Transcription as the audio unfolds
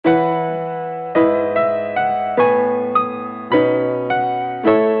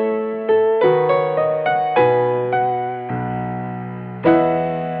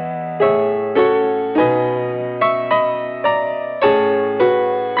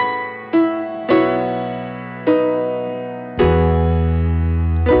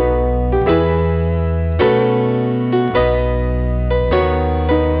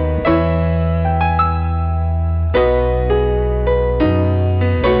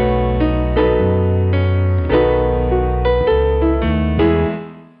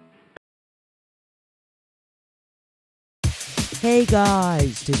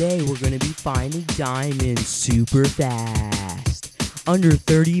guys, today we're going to be finding diamonds super fast. Under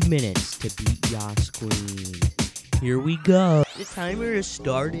 30 minutes to beat YasQueen. Here we go. The timer has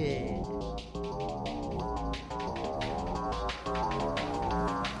started.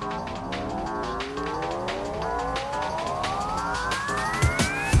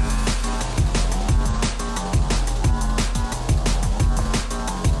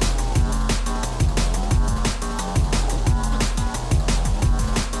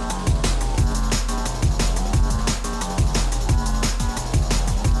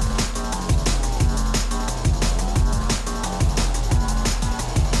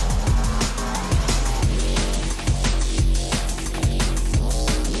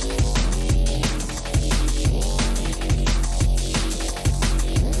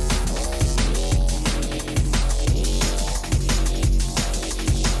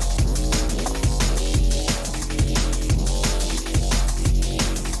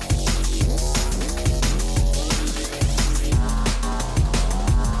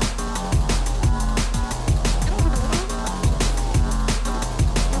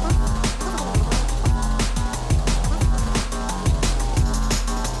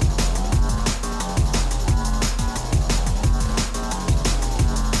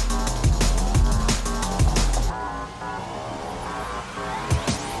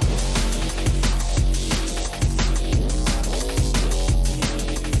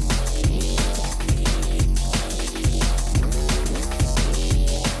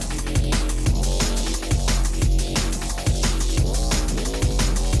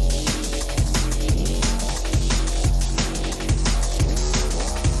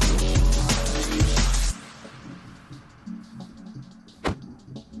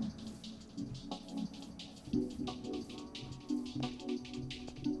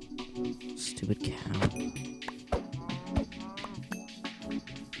 Stupid cow.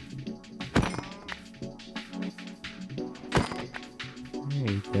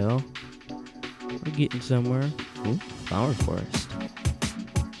 There you go. We're getting somewhere. Ooh, flower forest.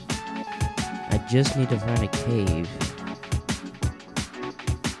 I just need to find a cave.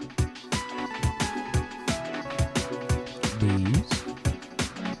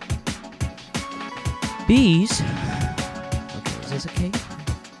 Bees? Okay, is this a cave?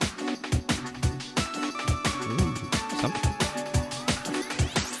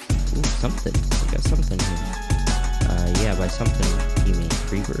 Something. I got something here. Yeah, by something, you mean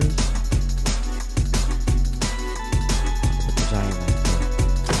creepers? But there's iron right there.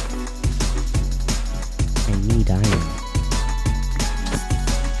 I need iron.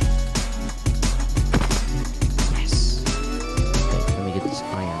 Yes! Okay, let me get this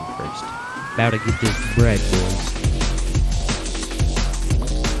iron first. About to get this bread, boys.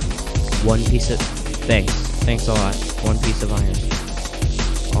 One piece of... Thanks. Thanks a lot. One piece of iron.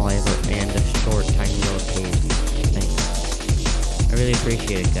 All I ever, and a short, tiny little cave. Thanks. I really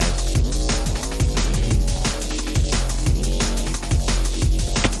appreciate it, guys.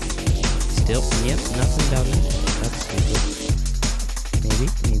 Still, yep, nothing down there. That's good. Maybe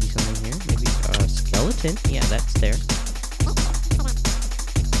something here. Maybe a skeleton. Yeah, that's there.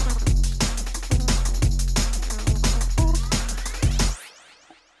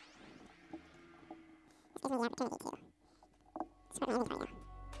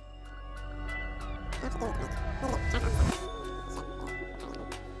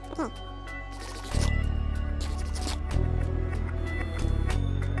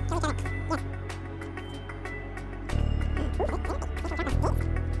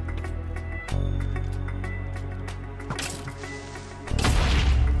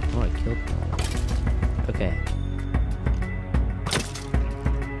 Oh, I killed him. Okay.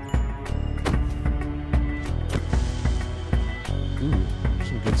 Ooh, there's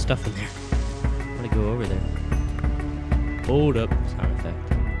some good stuff in there. I'm gonna go over there. Hold up. Sound effect.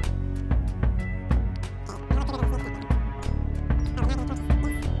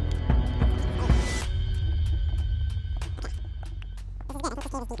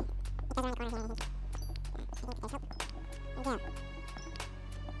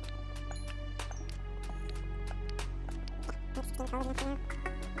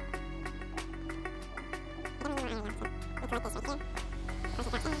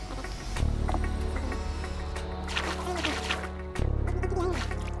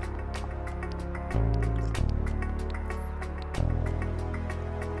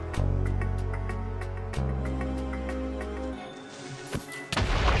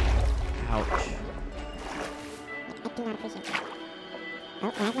 Ouch. I do not appreciate it.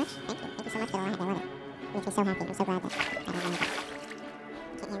 Oh, that much? Thank you. Thank you so much for the live. I love it. It makes me so happy. I'm so glad that I don't know.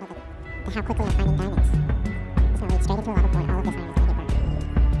 I can't handle the how quickly I'm finding diamonds. It's gonna lead straight into a lava port. All of this iron is gonna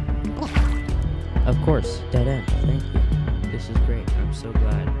Of course, dead end. Thank you. This is great. I'm so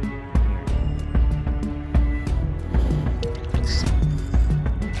glad I'm here.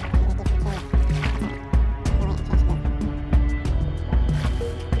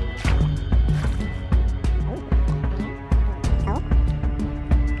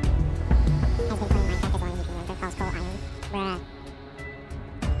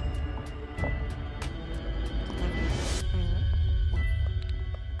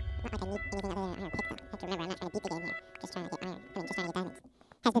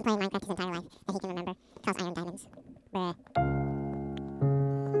 Has been playing Minecraft his entire life that he can remember. Calls iron diamonds. Bruh.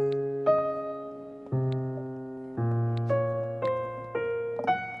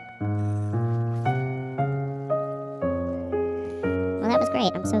 Well, that was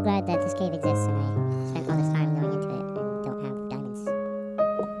great. I'm so glad that this cave exists and I spent all this time going into it and don't have diamonds.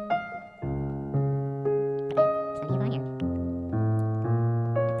 But I have plenty of iron.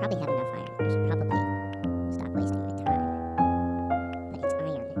 I probably have enough iron. I should probably stop wasting my time. But it's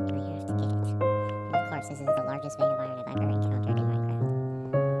iron and I have to get it. And of course, this is the largest vein of iron I've ever encountered in Minecraft.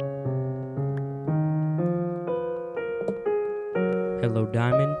 Hello,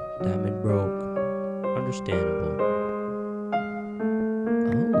 Diamond. Diamond broke. Understandable. Oh.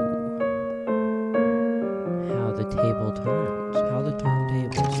 How the table turns. How the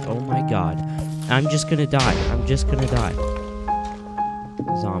turntables. Oh my god. I'm just gonna die. I'm just gonna die.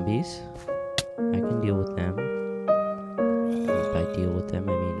 Zombies. I can deal with them. If I deal with them,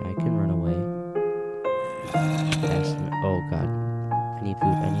 I mean I can run away. Oh god. I need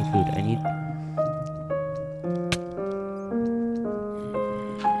food. I need food. I need...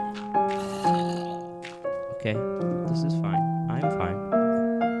 Okay, this is fine. I'm fine.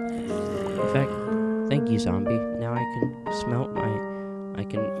 In fact, thank you, zombie. Now I can I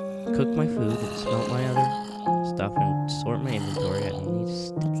can cook my food and smelt my other stuff and sort my inventory. I don't need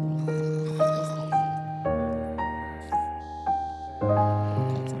sticks anymore.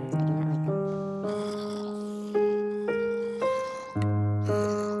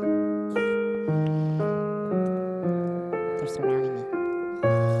 They're surrounding me.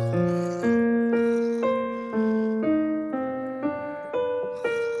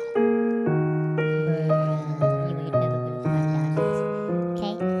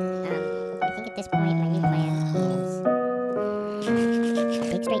 This point, my new plan is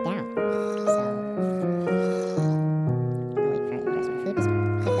dig straight down. So, I'm gonna wait for the rest of my food to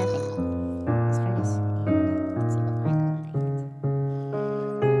cook up in this furnace and let's see what I have in my hands.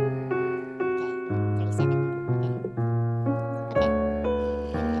 Okay, 37. Okay. Okay.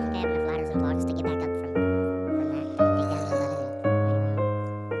 I think I have enough ladders and blocks to get back up from that. Dig down to 11 and ride around.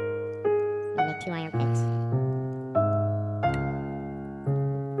 I'm gonna make 2 iron picks.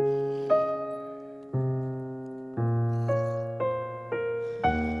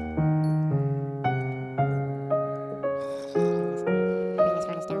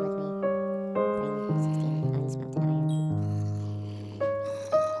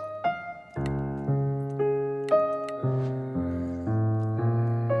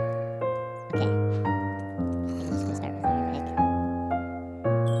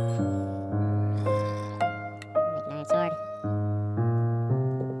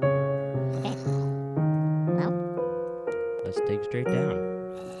 Let's dig straight down.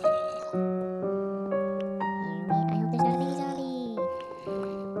 I hope there's not a big zombie.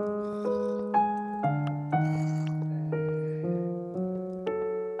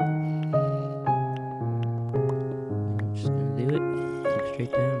 I'm just gonna do it. Dig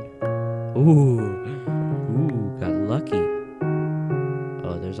straight down. Ooh, got lucky.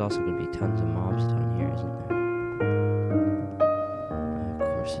 Oh, there's also gonna be tons of mobs down here, isn't there? Of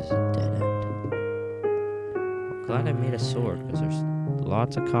course, this is a dead end. Glad I made a sword, because there's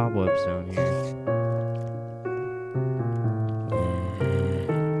lots of cobwebs down here.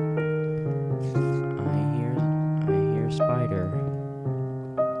 I hear a spider.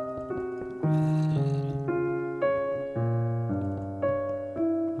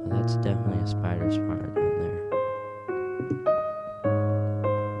 Oh, that's definitely a spider spawner down there.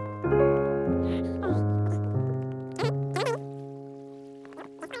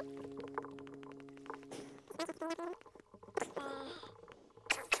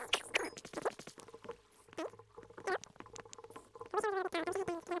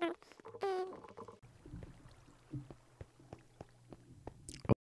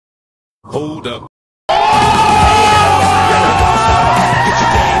 Hold up.